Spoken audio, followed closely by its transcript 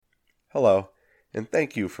Hello, and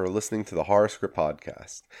thank you for listening to the Horror Script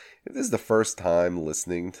Podcast. If this is the first time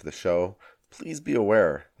listening to the show, please be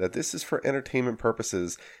aware that this is for entertainment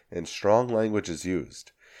purposes and strong language is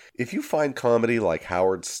used. If you find comedy like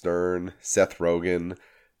Howard Stern, Seth Rogen,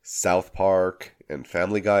 South Park, and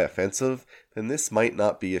Family Guy offensive, then this might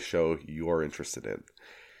not be a show you're interested in.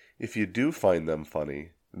 If you do find them funny,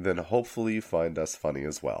 then hopefully you find us funny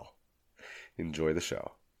as well. Enjoy the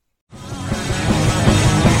show.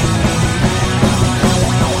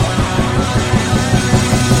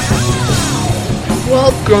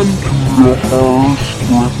 Welcome to the Horror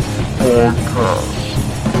Script Podcast.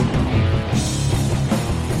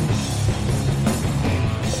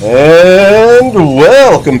 And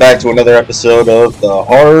welcome back to another episode of the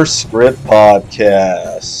Horror Script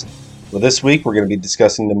Podcast. Well, this week we're going to be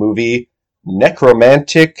discussing the movie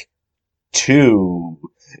Nekromantic 2.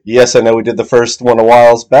 Yes, I know we did the first one a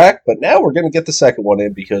while back, but now we're going to get the second one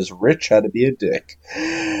in because Rich had to be a dick.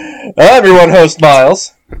 Everyone, host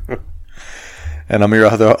Miles. And I'm your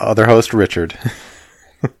other host, Richard.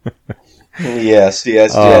 Yes.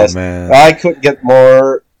 Oh, man. I couldn't get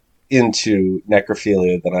more into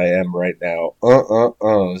necrophilia than I am right now.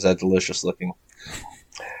 Is that delicious looking?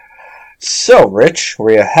 So, Rich,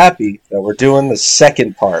 were you happy that we're doing the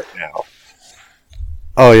second part now?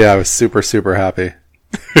 Oh, yeah, I was super, super happy.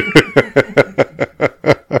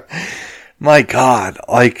 My God,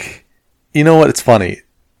 you know what? It's funny.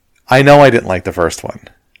 I know I didn't like the first one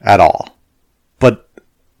at all. But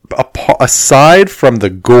aside from the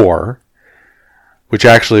gore, which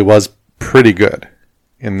actually was pretty good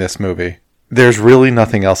in this movie, there's really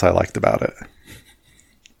nothing else I liked about it.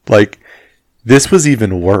 This was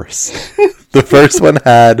even worse. The first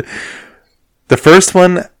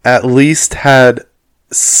one at least had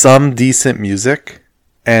some decent music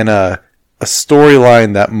and a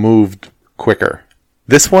storyline that moved quicker.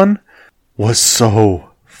 This one was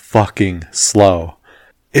so fucking slow.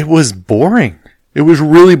 It was boring. It was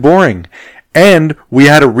really boring. And we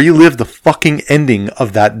had to relive the fucking ending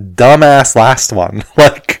of that dumbass last one.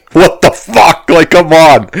 What the fuck? Come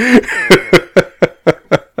on.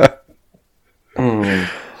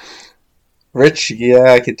 Rich,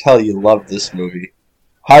 yeah, I could tell you loved this movie.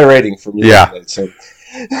 High rating from you. Yeah. So.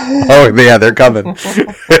 Oh, yeah, they're coming.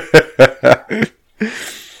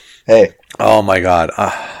 Hey. Oh, my God.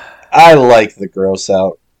 I like the gross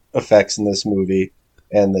out effects in this movie.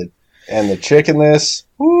 And the chick in this,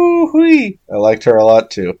 woo-hoo, I liked her a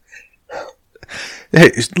lot too.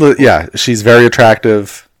 Hey, yeah, she's very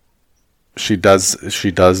attractive. She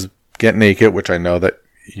does get naked, which I know that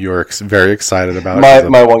you're very excited about.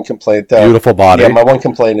 My one complaint, though, beautiful body. Yeah, my one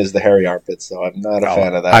complaint is the hairy armpits, though. I'm not a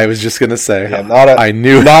fan of that. I was just gonna say, yeah, not a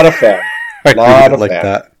fan. I not a like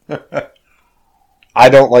fan. That. I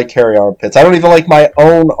don't like hairy armpits. I don't even like my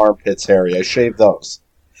own armpits hairy. I shave those.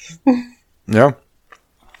 Yeah.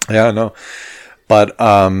 Yeah, no. But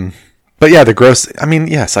yeah, the gross, I mean,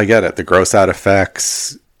 yes, I get it. The gross out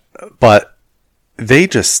effects, but they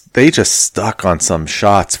just stuck on some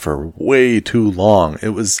shots for way too long.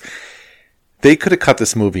 They could have cut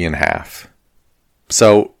this movie in half.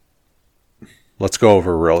 So let's go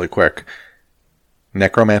over really quick.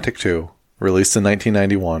 Nekromantic 2, released in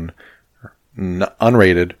 1991,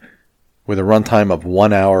 unrated, with a runtime of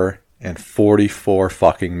 1 hour and 44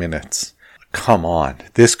 fucking minutes. Come on.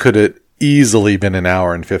 This could have easily been an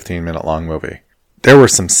hour and 15-minute long movie. There were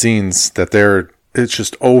some scenes that it's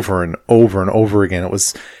just over and over and over again. It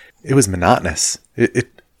was monotonous.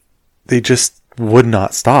 They just would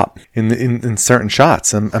not stop in certain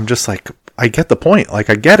shots. And I'm just like, I get the point. I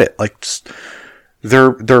get it.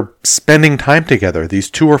 They're spending time together. These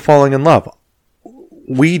two are falling in love.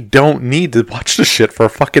 We don't need to watch this shit for a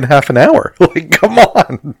fucking half an hour. Come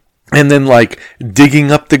on. And then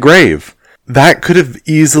digging up the grave. That could have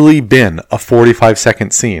easily been a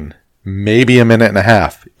 45-second scene. Maybe a minute and a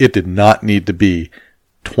half. It did not need to be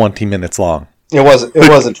 20 minutes long. It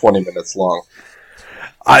wasn't 20 minutes long.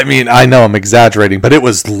 I mean, I know I'm exaggerating, but it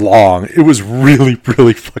was long. It was really,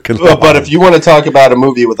 really fucking long. But if you want to talk about a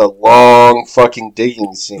movie with a long fucking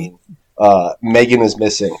digging scene, Megan is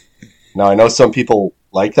Missing. Now, I know some people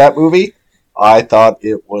like that movie. I thought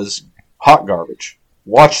it was hot garbage.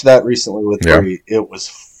 Watched that recently with Bree. It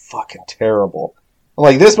was fucking terrible.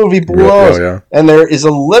 This movie blows. Yeah. And there is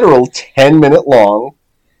a literal 10-minute long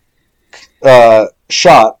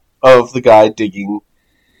shot of the guy digging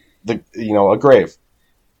a grave.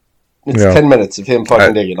 It's 10 minutes of him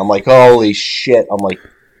fucking digging. I'm like, holy shit. I'm like,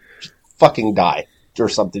 just fucking die or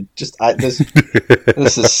something. This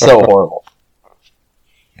is so horrible.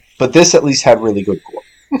 But this at least had really good gore.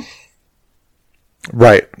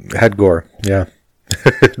 Right. Had gore. Yeah.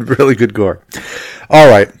 Really good gore. All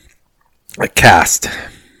right. A cast.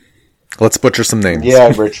 Let's butcher some names.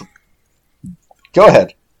 Yeah, Rich. Go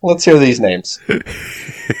ahead. Let's hear these names.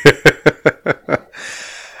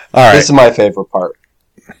 All right. This is my favorite part.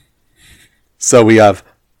 So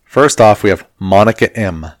first off, we have Monica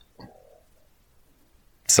M.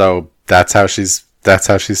 So that's how she's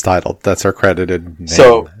titled. That's her credited name.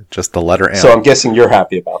 So just the letter M. So I'm guessing you're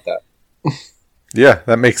happy about that. Yeah,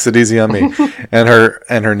 that makes it easy on me. and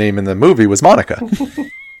her name in the movie was Monica.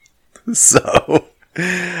 So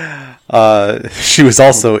she was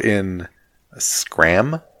also in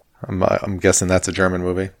Scram. I'm guessing that's a German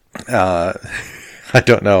movie. I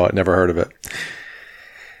don't know. I never heard of it.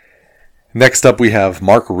 Next up, we have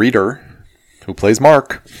Mark Reeder, who plays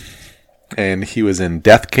Mark, and he was in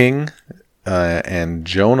Death King and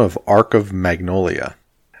Joan of Arc of Magnolia.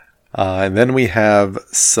 And then we have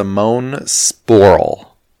Simone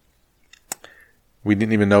Sporl. We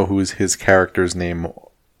didn't even know who's his character's name.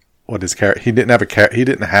 What his character? He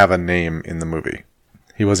didn't have a name in the movie.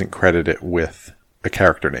 He wasn't credited with a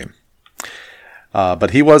character name.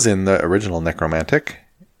 But he was in the original Nekromantic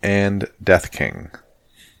and Death King.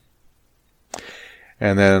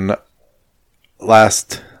 And then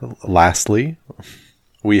lastly,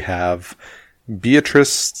 we have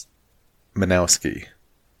Beatrice Minowski.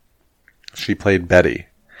 She played Betty.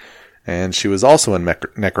 And she was also in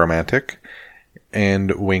Nekromantic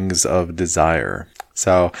and Wings of Desire.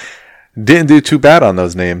 So, didn't do too bad on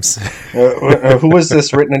those names. Who was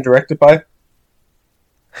this written and directed by?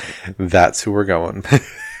 That's who we're going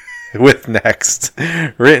with next.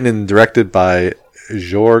 Written and directed by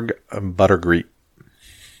Jorg Buttergreet.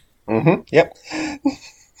 Mm-hmm. Yep.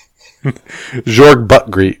 Jorg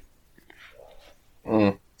Buttgreet.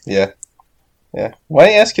 Yeah. Yeah. Why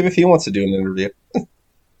don't you ask him if he wants to do an interview?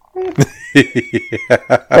 Yeah.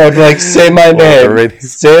 I'd like, say my name.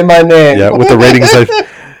 Say my name. Yeah, with the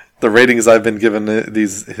ratings I've been given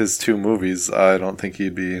his two movies, I don't think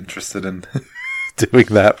he'd be interested in doing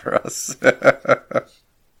that for us.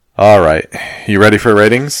 All right. You ready for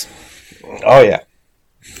ratings? Oh, yeah.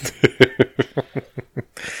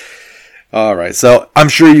 All right. So I'm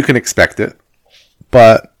sure you can expect it,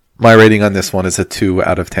 but my rating on this one is a 2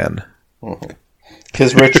 out of 10.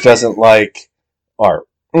 Because Rich doesn't like art.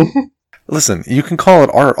 Listen, you can call it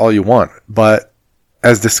art all you want, but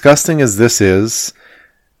as disgusting as this is,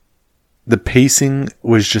 the pacing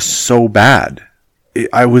was just so bad.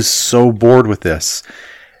 I was so bored with this.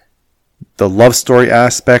 The love story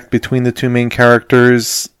aspect between the two main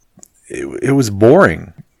characters, it was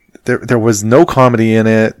boring. There was no comedy in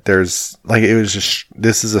it. This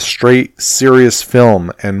is a straight serious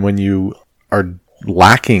film, and when you are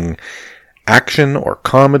lacking action or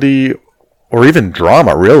comedy or even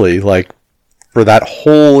drama, really, like for that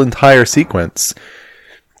whole entire sequence,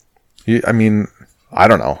 I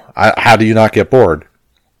don't know. How do you not get bored?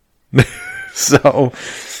 So,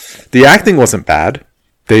 the acting wasn't bad.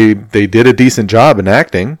 They did a decent job in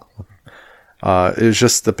acting. It was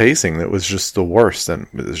just the pacing that was just the worst, and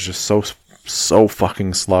it was just so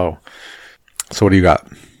fucking slow. So, what do you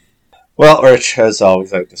got? Well, Rich, as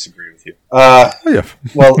always, I disagree with you. Yeah.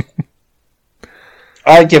 Well,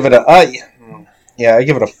 I give it a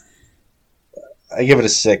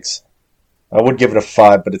 6. I would give it a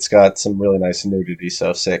 5, but it's got some really nice nudity,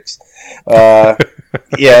 so 6. Yeah,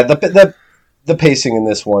 the pacing in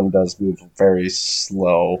this one does move very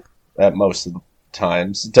slow at most of the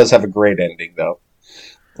times. It does have a great ending, though.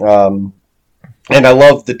 And I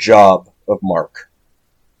love the job of Mark.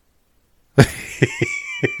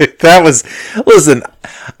 That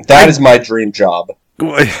is my dream job.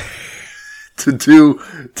 To do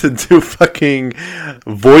fucking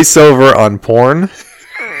voiceover on porn.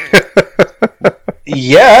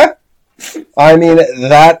 Yeah. I mean,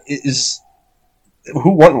 that is...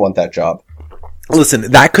 Who wouldn't want that job?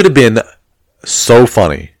 Listen, that could have been so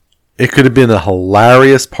funny. It could have been a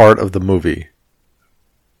hilarious part of the movie.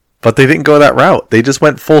 But they didn't go that route. They just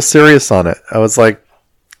went full serious on it. I was like,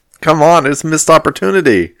 come on, it's a missed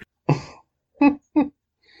opportunity.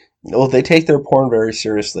 Well, they take their porn very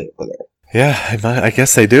seriously over there. Yeah, I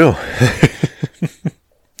guess they do.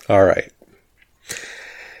 All right.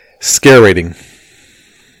 Scare rating.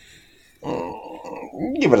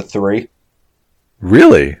 Give it a 3.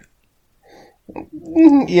 Really?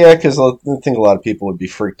 Yeah, because I think a lot of people would be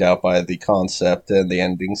freaked out by the concept and the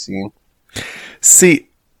ending scene. See,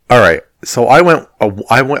 all right. So I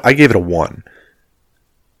gave it a 1.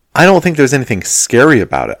 I don't think there's anything scary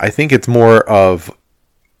about it. I think it's more of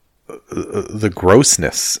the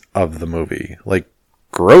grossness of the movie. Like,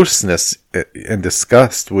 grossness and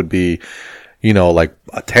disgust would be, like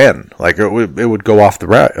a 10. Like it would go off the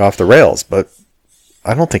rails, but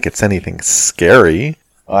I don't think it's anything scary.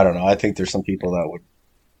 I don't know. I think there's some people that would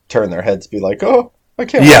turn their heads, be like, "Oh, I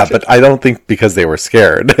can't." Yeah, watch but I don't think because they were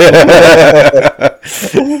scared. Well,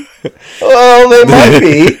 they might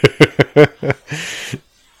be.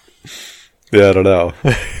 Yeah, I don't know.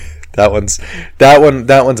 That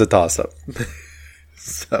one's a toss up.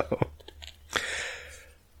 So,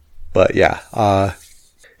 but yeah,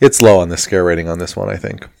 it's low on the scare rating on this one. I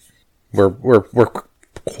think we're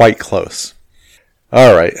quite close.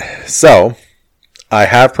 All right, so I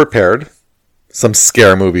have prepared some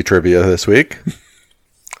scare movie trivia this week,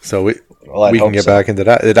 so we can get back into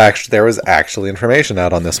that. There was actually information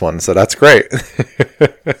out on this one, so that's great.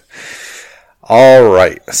 All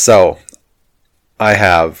right, so I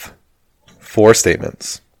have 4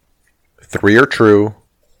 statements. 3 are true,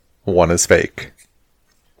 1 is fake.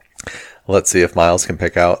 Let's see if Miles can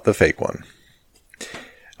pick out the fake one.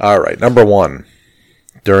 All right, number 1.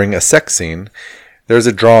 During a sex scene, there's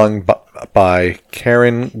a drawing by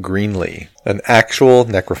Karen Greenlee, an actual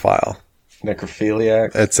necrophile.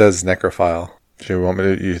 Necrophiliac? It says necrophile.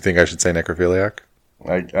 You think I should say necrophiliac?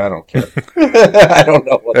 I don't care. I don't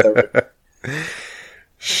know what they're...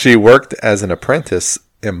 She worked as an apprentice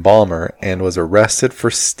embalmer and was arrested for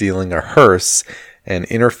stealing a hearse and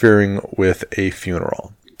interfering with a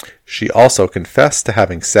funeral. She also confessed to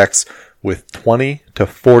having sex with 20 to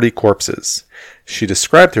 40 corpses. She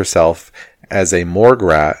described herself as a morgue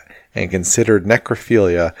rat and considered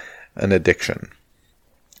necrophilia an addiction.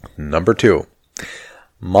 Number 2.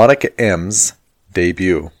 Monica M's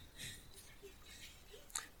debut.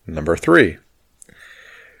 Number 3.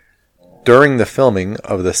 During the filming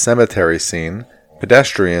of the cemetery scene,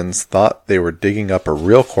 pedestrians thought they were digging up a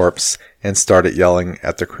real corpse and started yelling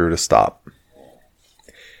at the crew to stop.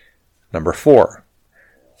 Number 4.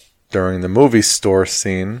 During the movie store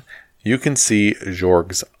scene, you can see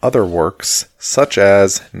Jorg's other works, such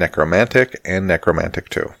as Nekromantic and Nekromantic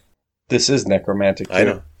 2. This is Nekromantic 2. I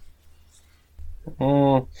know.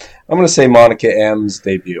 I'm going to say Monica M's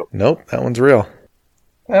debut. Nope, that one's real.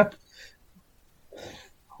 Yeah.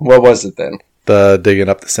 What was it then? The digging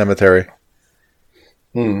up the cemetery.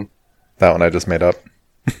 Hmm. That one I just made up.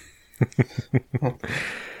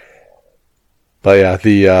 But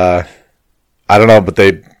yeah, I don't know, but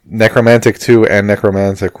Nekromantic 2 and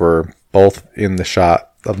Nekromantic were both in the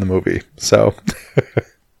shot of the movie. So,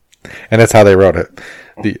 and that's how they wrote it.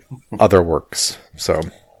 The other works. So,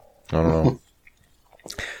 I don't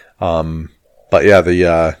know. But yeah,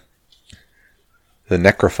 the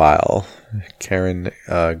necrophile, Karen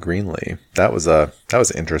Greenlee, that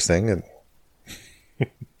was interesting. And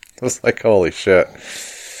it was like, holy shit.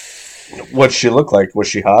 What'd she look like? Was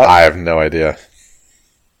she hot? I have no idea.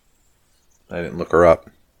 I didn't look her up.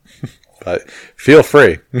 But feel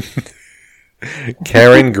free.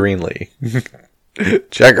 Karen Greenlee.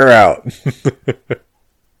 Check her out.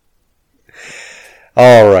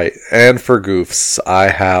 All right. And for goofs, I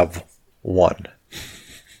have 1.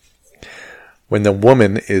 When the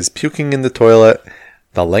woman is puking in the toilet,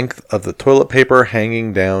 the length of the toilet paper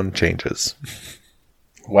hanging down changes.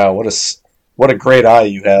 Wow, what a great eye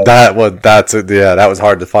you have. That was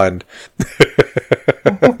hard to find.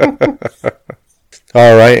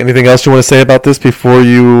 All right. Anything else you want to say about this before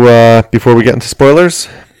we get into spoilers?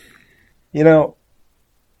 You know,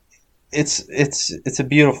 it's a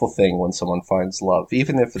beautiful thing when someone finds love,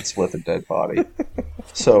 even if it's with a dead body.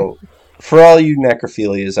 So, for all you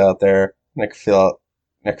necrophilias out there,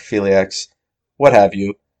 necrophiliacs, what have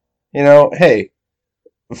you, hey,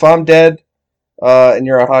 if I'm dead and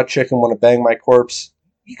you're a hot chick and want to bang my corpse,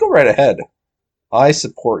 you go right ahead. I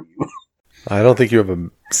support you. I don't think you have a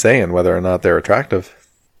say in whether or not they're attractive.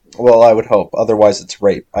 Well, I would hope. Otherwise, it's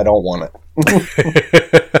rape. I don't want it.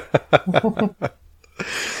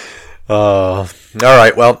 All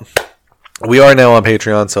right. Well, we are now on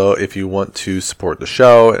Patreon, so if you want to support the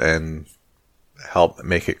show and help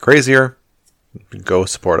make it crazier, go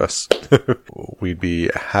support us. We'd be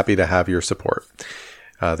happy to have your support.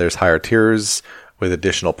 There's higher tiers with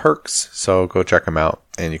additional perks, so go check them out,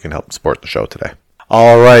 and you can help support the show today.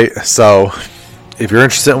 All right, so if you're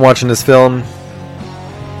interested in watching this film,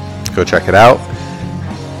 go check it out.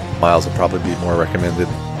 Miles will probably be more recommended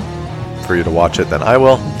for you to watch it than I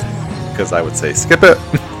will, because I would say skip it.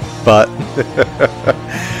 But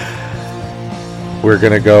we're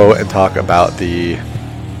going to go and talk about the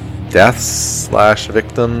deaths /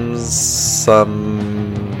 victims,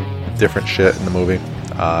 some different shit in the movie.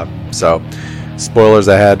 So, spoilers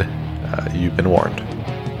ahead. You've been warned.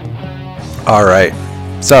 All right.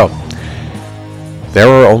 So, there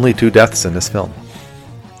were only 2 deaths in this film.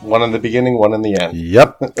 One in the beginning, one in the end.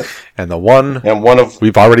 Yep. And the one And one of...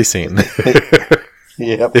 we've already seen.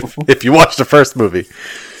 Yep. If you watched the first movie.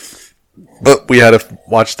 But we had to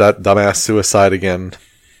watch that dumbass suicide again.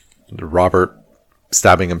 Robert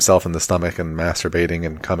stabbing himself in the stomach and masturbating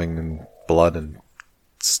and coming in blood and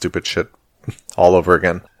stupid shit all over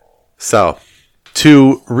again. So,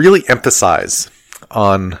 to really emphasize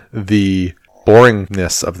on the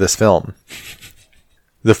boringness of this film,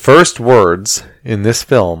 the first words in this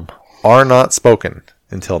film are not spoken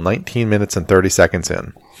until 19 minutes and 30 seconds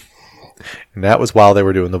in. And that was while they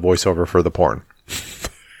were doing the voiceover for the porn.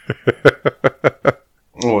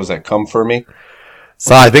 What was that? Come for me?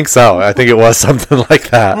 So I think so. I think it was something like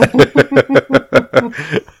that.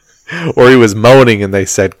 Or he was moaning and they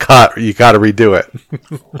said, cut, you got to redo it.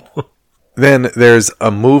 Then there's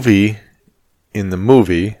a movie in the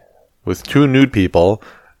movie with two nude people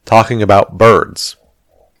talking about birds.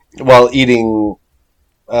 While eating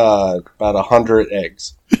about 100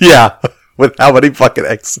 eggs. Yeah, with how many fucking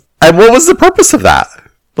eggs? And what was the purpose of that?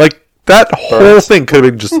 Like, that whole thing could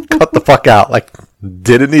have been just cut the fuck out. Like,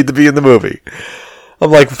 didn't need to be in the movie. I'm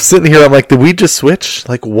like, sitting here, I'm like, did we just switch?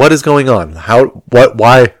 Like, what is going on?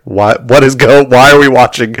 Why are we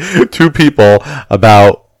watching two people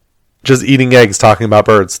about just eating eggs talking about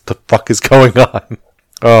birds? The fuck is going on?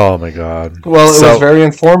 Oh my god. Well, it was very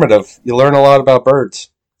informative. You learn a lot about birds.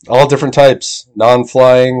 All different types.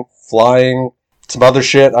 Non-flying, flying, some other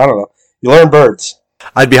shit. I don't know. You learn birds.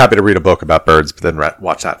 I'd be happy to read a book about birds, but then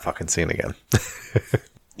watch that fucking scene again.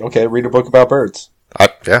 Okay, read a book about birds.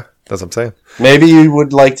 Yeah, that's what I'm saying. Maybe you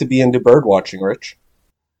would like to be into bird watching, Rich.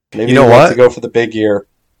 Maybe you know you'd what? like to go for the big ear.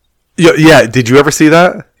 Yeah, did you ever see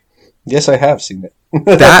that? Yes, I have seen it.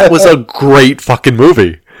 That was a great fucking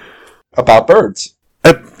movie. About birds.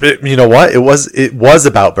 You know what? It was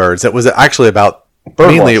about birds. It was actually about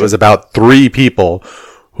mainly it was about three people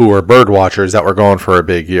who were bird watchers that were going for a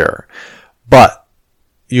big year. But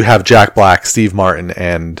you have Jack Black, Steve Martin,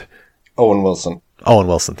 and Owen Wilson. Owen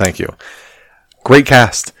Wilson, thank you. Great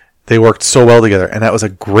cast. They worked so well together, and that was a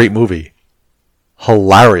great movie.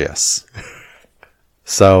 Hilarious.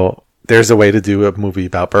 So there's a way to do a movie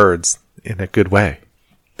about birds in a good way.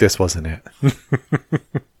 This wasn't it.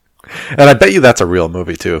 And I bet you that's a real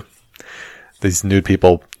movie too. These nude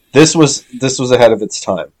people. This was ahead of its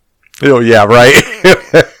time. Oh yeah, right.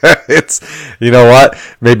 It's, you know what?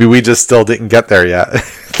 Maybe we just still didn't get there yet.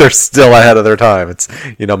 They're still ahead of their time. It's,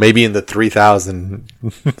 maybe in the 3000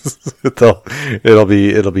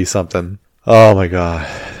 it'll be something. Oh my god.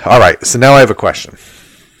 All right. So now I have a question.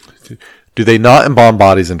 Do they not embalm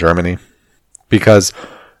bodies in Germany? Because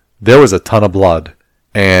there was a ton of blood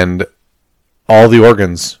and all the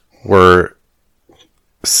organs were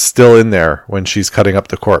still in there when she's cutting up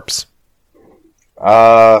the corpse.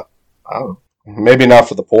 I don't know. Maybe not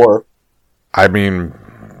for the poor. I mean,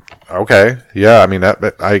 okay. Yeah, I mean,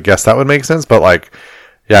 I guess that would make sense. But, like,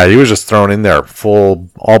 yeah, he was just thrown in there. Full,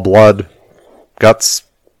 all blood, guts,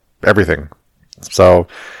 everything. So,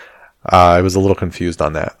 I was a little confused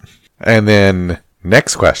on that. And then,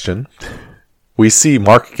 next question. We see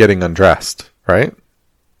Mark getting undressed, right?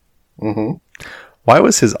 Mm-hmm. Why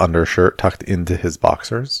was his undershirt tucked into his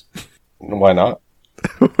boxers? Why not?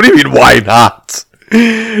 What do you mean, why not?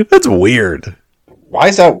 That's weird. Why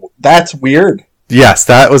is that? That's weird. Yes,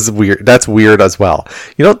 that was weird. That's weird as well.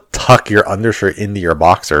 You don't tuck your undershirt into your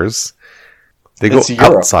boxers. They go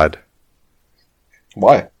outside.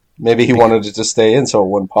 Why? Maybe he wanted it to stay in so it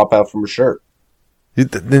wouldn't pop out from his shirt.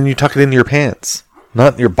 Then you tuck it into your pants,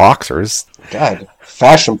 not your boxers. God,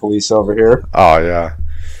 fashion police over here. Oh, yeah.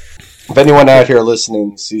 If anyone out here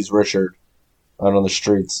listening sees Richard out on the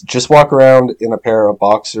streets, just walk around in a pair of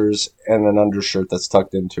boxers and an undershirt that's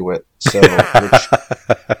tucked into it. So,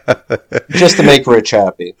 just to make Rich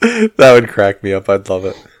happy. That would crack me up. I'd love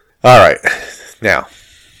it. All right. Now,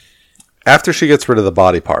 after she gets rid of the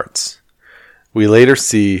body parts, we later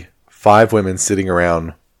see 5 women sitting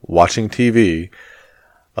around watching TV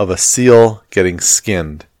of a seal getting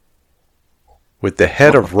skinned with the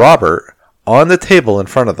head of Robert on the table in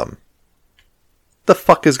front of them. The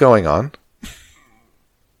fuck is going on?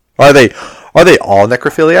 Are they all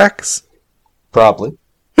necrophiliacs? Probably.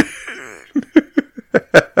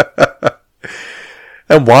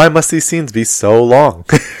 And why must these scenes be so long?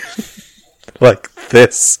 Like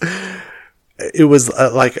this. It was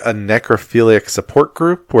like a necrophiliac support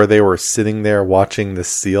group where they were sitting there watching the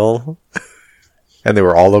seal. And they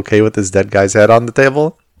were all okay with this dead guy's head on the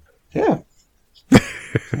table? Yeah.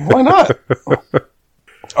 Why not?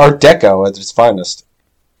 Art Deco at its finest.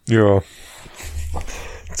 Yeah.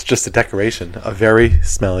 It's just a decoration. A very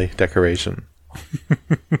smelly decoration.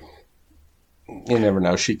 You never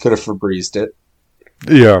know. She could have Febrezed it.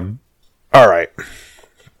 Yeah. All right.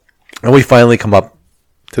 And we finally come up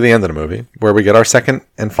to the end of the movie where we get our second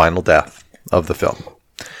and final death of the film,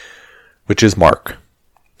 which is Mark.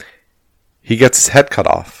 He gets his head cut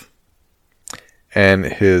off and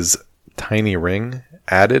his tiny ring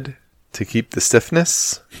added to keep the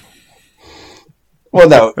stiffness. Well,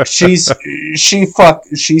 no, she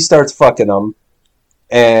starts fucking him,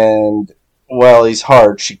 and while he's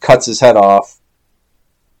hard, she cuts his head off,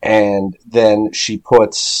 and then she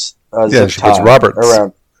puts zip she puts tie Robert's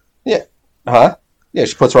around. Yeah, huh? Yeah,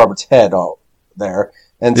 she puts Robert's head out there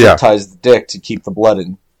and zip ties the dick to keep the blood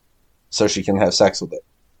in, so she can have sex with it.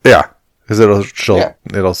 Yeah, because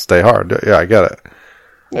it'll stay hard. Yeah, I get it.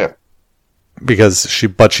 Yeah, because she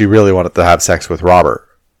really wanted to have sex with Robert,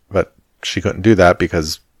 but she couldn't do that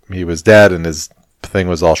because he was dead and his thing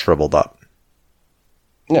was all shriveled up.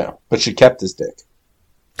 Yeah, but she kept his dick.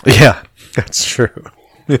 Yeah, that's true.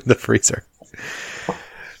 In the freezer.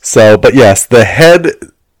 So, but yes, the head,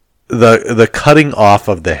 the cutting off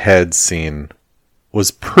of the head scene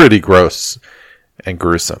was pretty gross and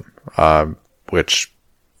gruesome. Which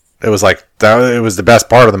it was like it was the best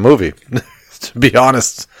part of the movie, to be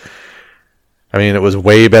honest. I mean, it was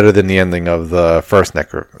way better than the ending of the first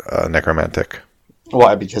Nekromantic.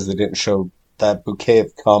 Why? Because they didn't show that bouquet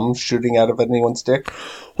of cum shooting out of anyone's dick?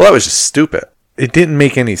 Well, that was just stupid. It didn't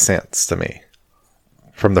make any sense to me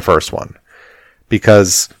from the first one.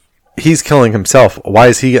 Because he's killing himself. Why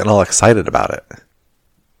is he getting all excited about it?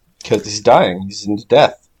 Because he's dying. He's into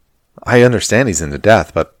death. I understand he's into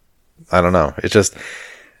death, but I don't know. It just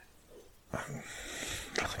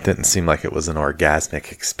didn't seem like it was an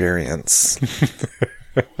orgasmic experience.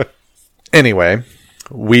 Anyway,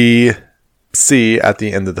 we see at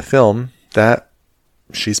the end of the film that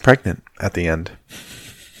she's pregnant at the end.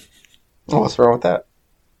 Oh, what's wrong with that?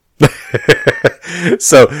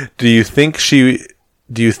 So, do you think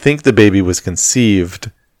the baby was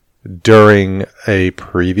conceived during a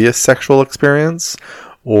previous sexual experience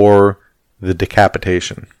or the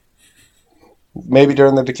decapitation? Maybe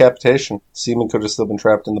during the decapitation. Semen could have still been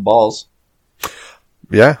trapped in the balls.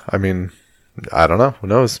 Yeah, I mean, I don't know. Who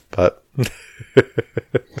knows? But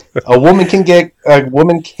a woman can get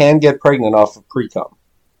pregnant off of pre-cum.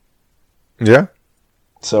 Yeah.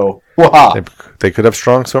 So, wow. They could have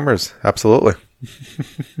strong swimmers. Absolutely.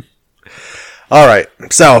 All right.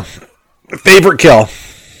 So, favorite kill.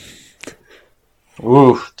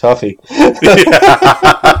 Ooh, toughie.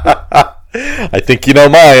 I think you know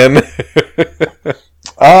mine.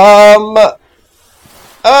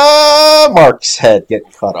 Mark's head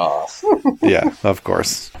getting cut off. Yeah, of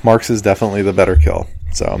course. Mark's is definitely the better kill.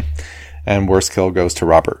 So, and worst kill goes to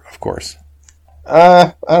Robert, of course.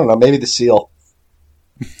 I don't know. Maybe the seal.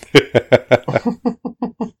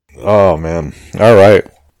 Oh man! All right,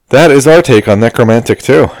 that is our take on Nekromantic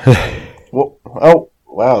 2. Well, oh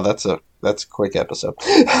wow, that's a quick episode.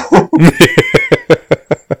 I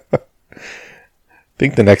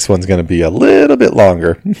think the next one's going to be a little bit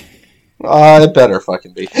longer. It better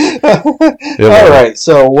fucking be. All right,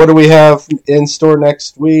 so what do we have in store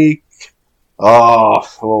next week? Oh,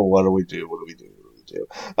 well, what do we do?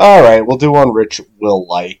 All right, we'll do one Rich will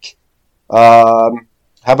like.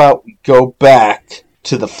 How about we go back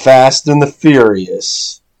to the Fast and the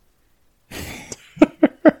Furious?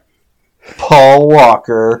 Paul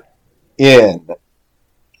Walker in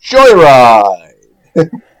Joyride.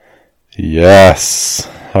 Yes.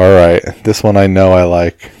 All right. This one I know I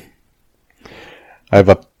like. I have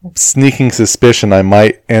a sneaking suspicion I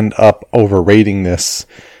might end up overrating this,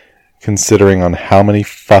 considering on how many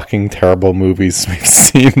fucking terrible movies we've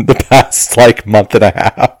seen in the past, month and a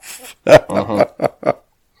half. Uh-huh.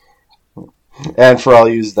 And for all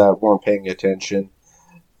you that weren't paying attention,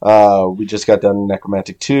 we just got done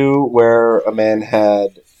Nekromantic 2, where a man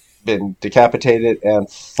had been decapitated and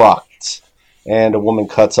fucked. And a woman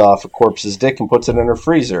cuts off a corpse's dick and puts it in her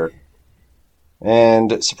freezer.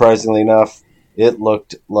 And surprisingly enough, it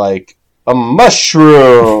looked like a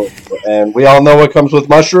mushroom. And we all know what comes with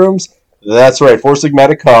mushrooms. That's right, Four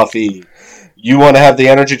Sigmatic coffee. You want to have the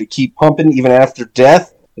energy to keep pumping even after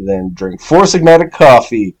death? Then drink Four Sigmatic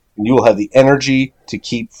coffee. And you will have the energy to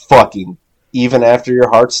keep fucking even after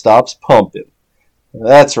your heart stops pumping.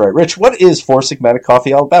 That's right. Rich, what is Four Sigmatic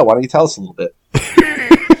coffee all about? Why don't you tell us a little bit?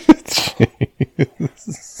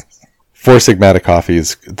 Four Sigmatic coffee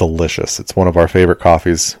is delicious. It's one of our favorite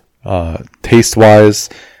coffees, taste-wise.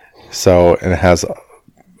 So, and it has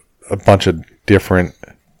a bunch of different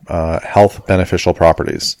health beneficial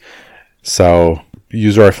properties. So,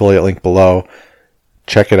 use our affiliate link below.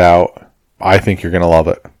 Check it out. I think you're going to love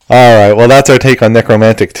it. All right. Well, that's our take on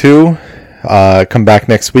Nekromantic 2. Come back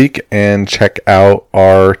next week and check out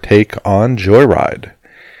our take on Joyride.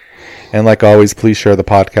 And like always, please share the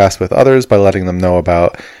podcast with others by letting them know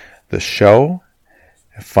about the show.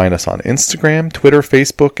 Find us on Instagram, Twitter,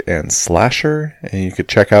 Facebook, and Slasher. And you could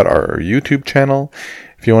check out our YouTube channel.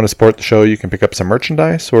 If you want to support the show, you can pick up some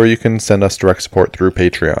merchandise, or you can send us direct support through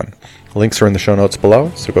Patreon. Links are in the show notes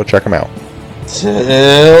below, so go check them out.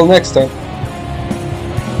 Till next time.